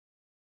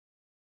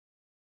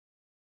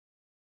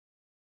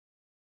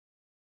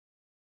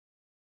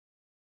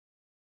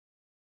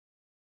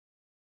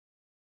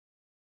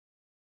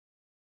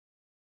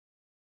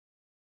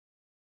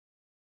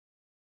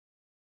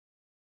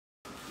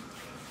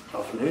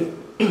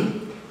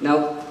Afternoon.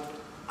 Now,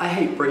 I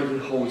hate breaking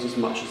holds as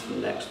much as the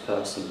next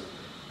person.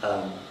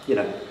 You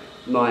know,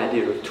 my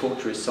idea of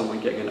torture is someone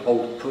getting an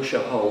old pusher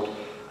hold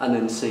and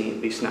then seeing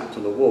it be snapped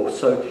on the wall.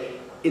 So,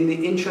 in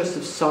the interest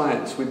of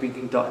science, we've been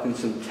conducting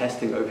some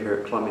testing over here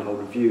at Climbing Hold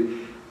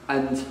Review,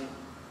 and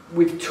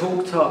we've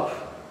torqued up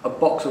a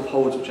box of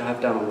holds which I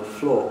have down on the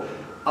floor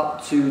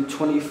up to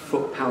 20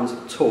 foot-pounds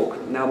of torque.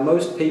 Now,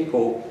 most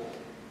people,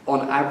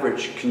 on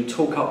average, can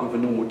torque up with a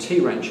normal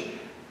T-wrench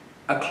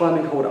a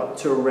climbing hold up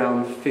to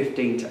around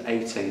 15 to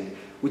 18.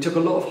 We took a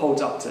lot of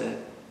holds up to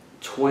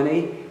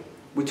 20,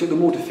 we took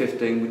them all to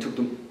 15, we took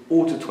them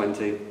all to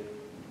 20.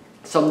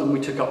 Some of them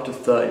we took up to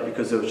 30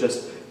 because there was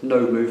just no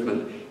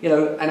movement. You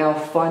know, and our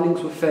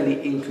findings were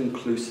fairly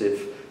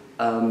inconclusive.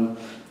 A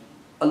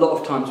lot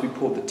of times we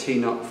pulled the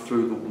T-nut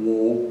through the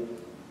wall,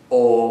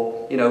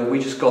 or, you know, we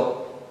just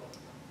got,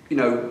 you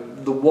know,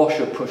 the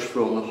washer pushed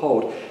through on the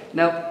hold.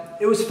 Now,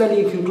 it was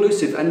fairly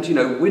inconclusive, and you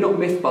know, we're not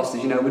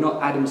Mythbusters, you know, we're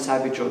not Adam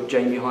Savage or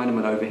Jamie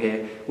Hyneman over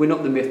here. We're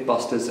not the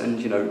Mythbusters, and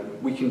you know,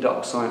 we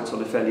conduct science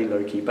on a fairly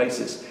low-key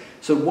basis.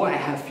 So what I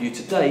have for you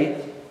today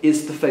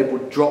is the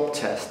fabled drop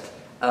test.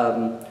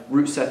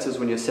 Route setters,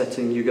 when you're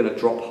setting, you're going to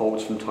drop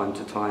holds from time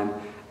to time.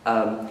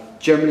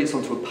 Generally it's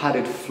onto a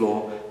padded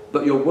floor,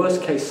 but your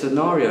worst case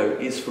scenario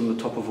is from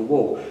the top of a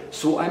wall.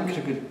 So what I'm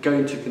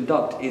going to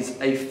conduct is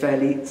a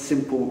fairly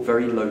simple,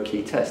 very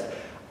low-key test.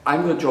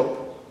 I'm going to drop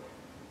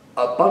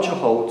a bunch of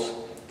holds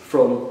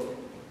from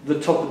the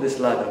top of this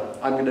ladder.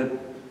 I'm going to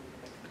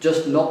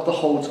just knock the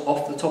holds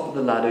off the top of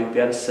the ladder. You'll be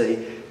able to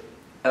see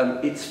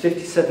it's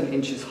 57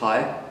 inches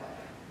high,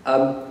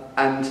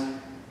 and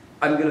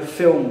I'm going to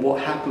film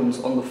what happens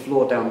on the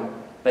floor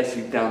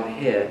basically down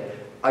here.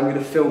 I'm going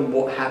to film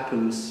what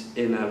happens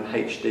in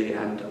HD,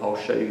 and I'll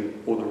show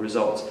you all the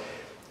results.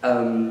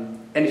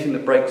 Anything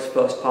that breaks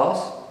first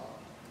pass,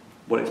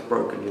 well, it's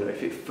broken. You know,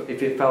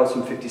 if it falls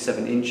from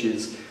 57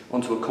 inches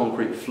onto a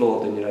concrete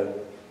floor, then you know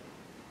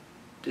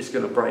it's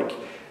going to break.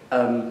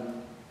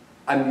 I'm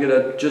going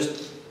to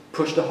just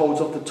push the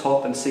holds off the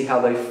top and see how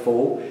they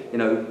fall. You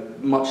know,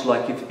 much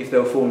like if they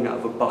were falling out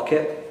of a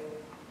bucket,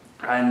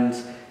 and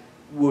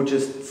we'll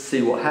just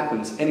see what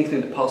happens. Anything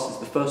that passes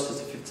the first to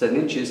 57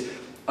 inches,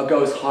 I'll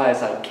go as high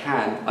as I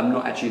can. I'm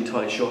not actually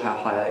entirely sure how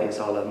high that is.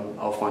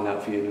 I'll find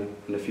out for you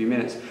in a few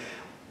minutes.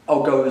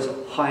 I'll go as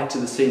high to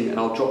the ceiling and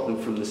I'll drop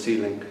them from the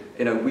ceiling.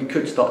 You know, we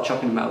could start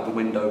chucking them out of the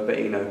window, but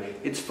you know,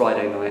 it's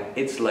Friday night,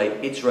 it's late,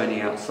 it's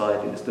raining outside,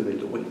 and it's the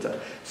middle of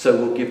winter. So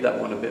we'll give that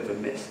one a bit of a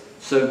miss.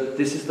 So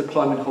this is the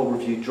Climbing Hold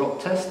Review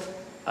drop test.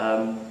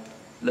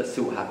 Let's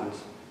see what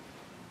happens.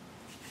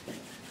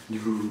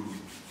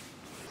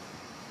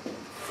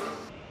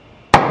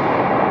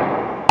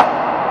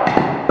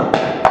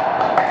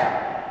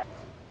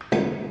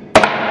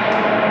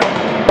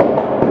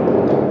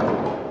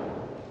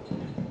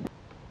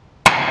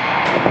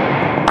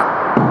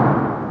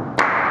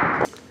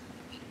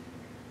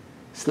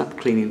 Snap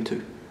clean in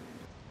two.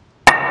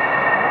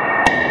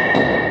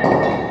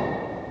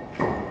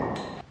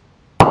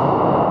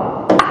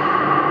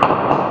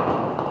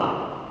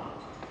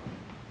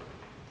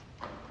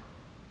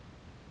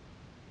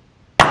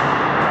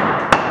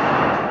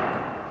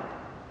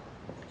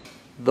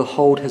 The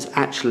hold has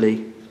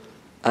actually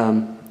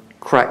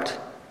cracked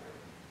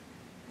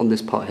on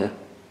this part here.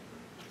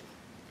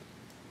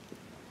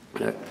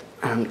 No,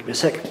 give me a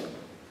sec.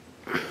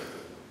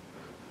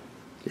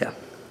 Yeah.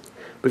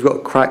 We've got a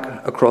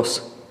crack across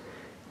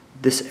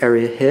this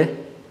area here,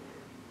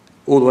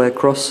 all the way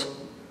across,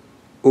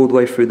 all the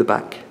way through the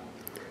back.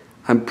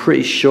 I'm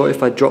pretty sure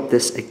if I drop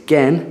this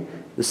again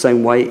the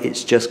same way,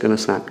 it's just going to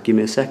snap. Give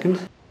me a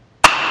second.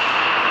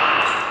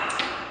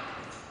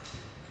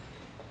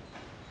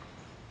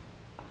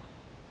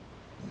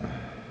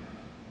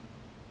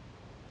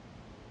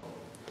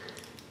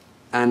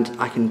 And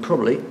I can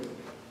probably,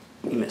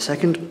 give me a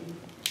second.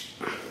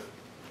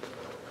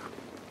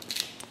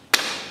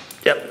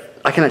 Yep.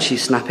 I can actually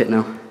snap it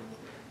now,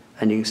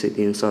 and you can see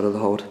the inside of the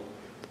hold.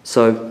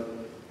 So,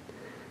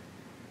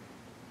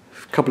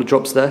 a couple of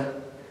drops there,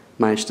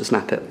 managed to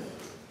snap it.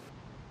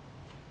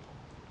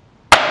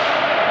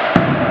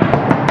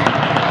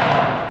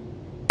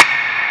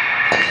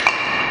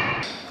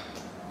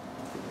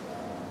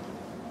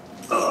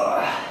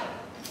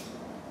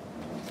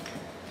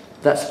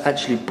 That's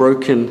actually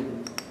broken,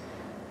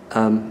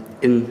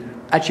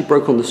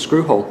 broke on the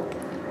screw hole,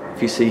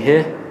 if you see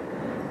here,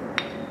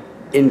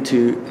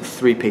 into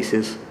 3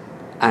 pieces,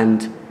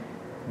 and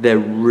they're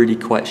really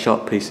quite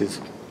sharp pieces.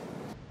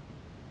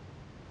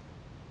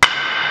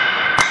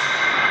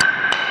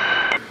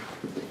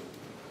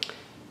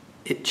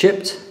 It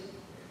chipped,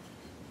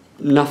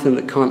 nothing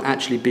that can't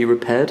actually be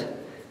repaired.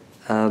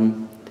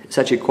 It's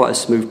actually quite a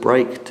smooth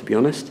break, to be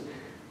honest.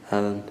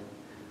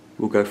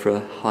 We'll go for a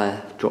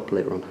higher drop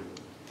later on.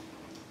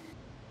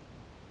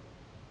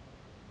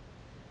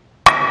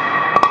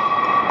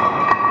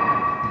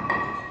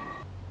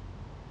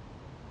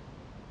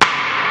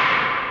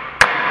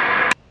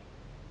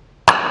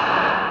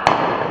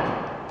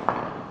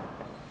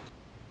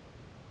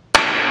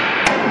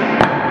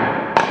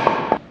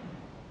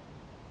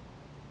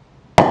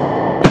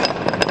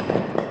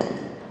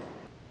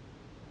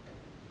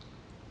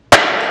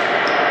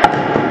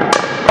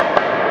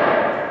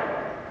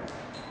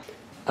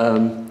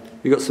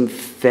 We've got some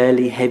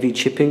fairly heavy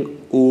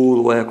chipping all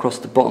the way across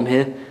the bottom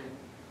here.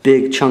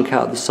 Big chunk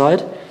out the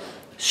side.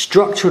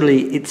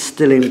 Structurally, it's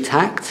still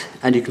intact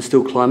and you can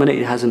still climb on it.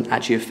 It hasn't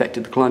actually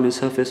affected the climbing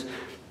surface,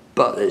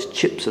 but there's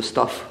chips of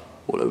stuff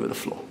all over the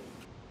floor.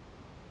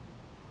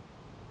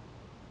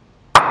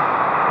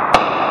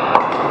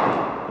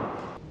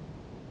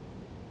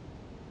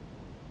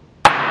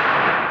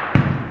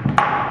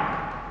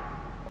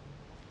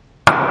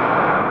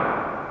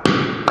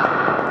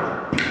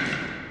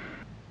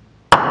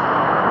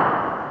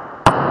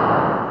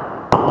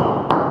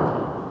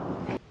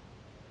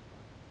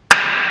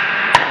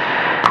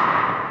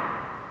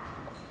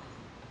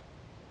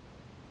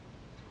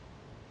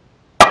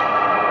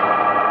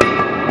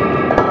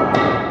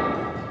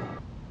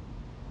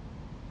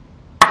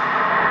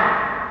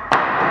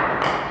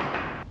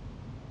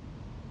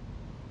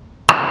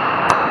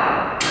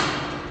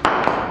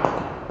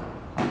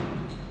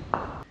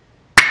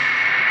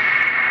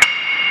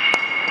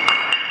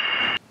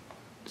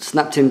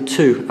 Snapped in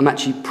 2. I'm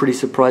actually pretty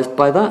surprised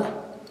by that.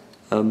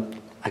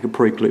 I could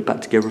probably glue it back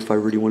together if I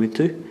really wanted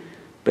to.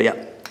 But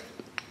yeah,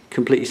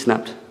 completely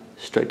snapped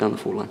straight down the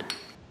fall line.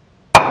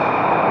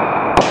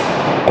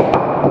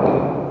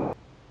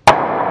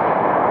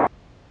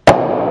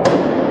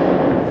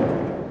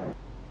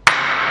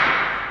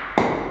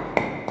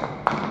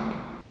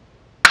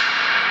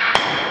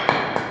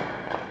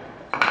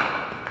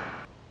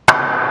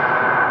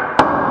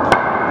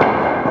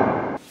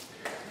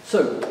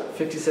 So,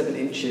 57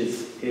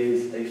 inches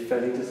is a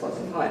fairly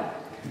decisive height.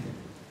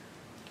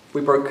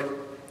 We broke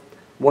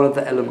one of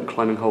the element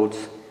climbing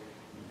holds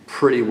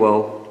pretty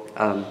well.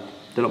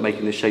 They're not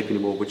making this shape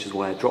anymore, which is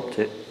why I dropped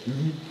it.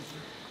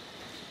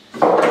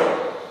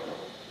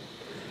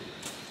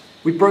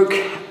 We broke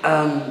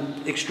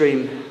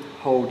extreme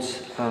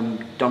holds,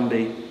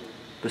 Dumby,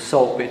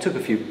 Basalt, but it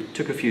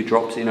took a few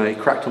drops. You know, it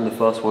cracked on the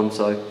first one,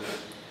 so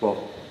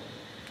well,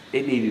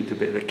 it needed a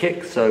bit of a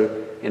kick.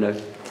 So you know,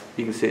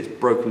 you can see it's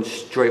broken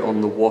straight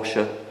on the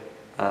washer.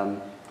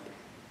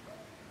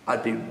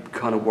 I'd be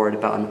kind of worried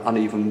about an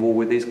uneven wall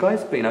with these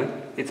guys, but you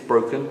know, it's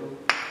broken.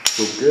 It's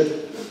all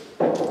good.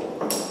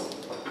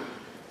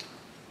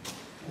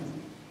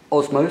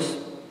 Osmos.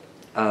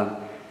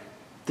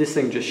 This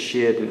thing just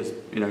sheared and it's,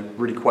 you know,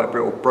 really quite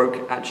brittle.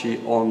 Broke actually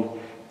on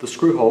the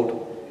screw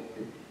hold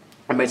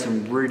and made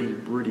some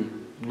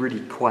really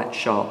quite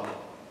sharp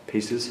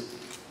pieces.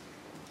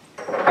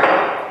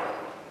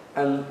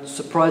 And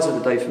surprise of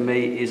the day for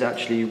me is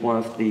actually one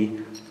of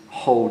the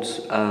holds,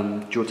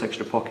 dual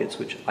texture pockets,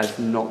 which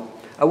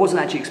I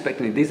wasn't actually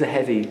expecting. These are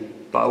heavy,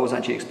 but I wasn't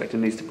actually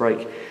expecting these to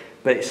break,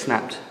 but it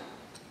snapped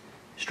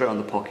straight on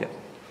the pocket.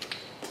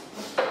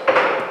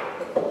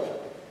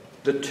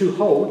 The 2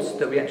 holds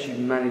that we actually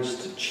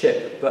managed to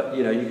chip, but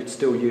you know, you could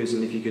still use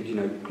them if you could, you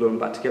know, glue them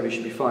back together, you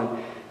should be fine.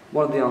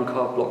 One of the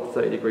Uncarved Block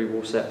 30-degree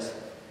wall sets,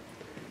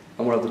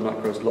 and one of the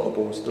Nightcrawler's Lotter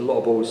Balls. The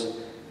Lotter Balls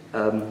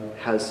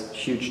has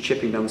huge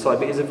chipping down the side,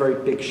 but it is a very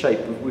big shape.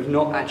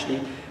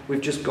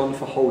 We've just gone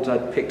for holds. I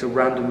picked a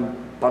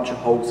random bunch of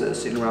holds that are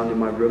sitting around in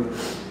my room.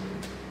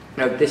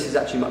 Now this is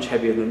actually much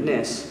heavier than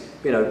this,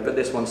 you know, but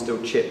this one's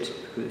still chipped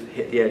because it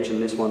hit the edge,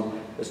 and this one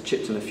has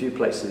chipped in a few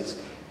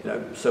places. You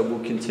know, so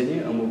we'll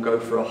continue and we'll go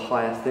for a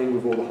higher thing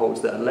with all the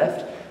holds that are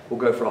left. We'll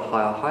go for a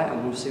higher height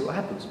and we'll see what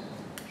happens.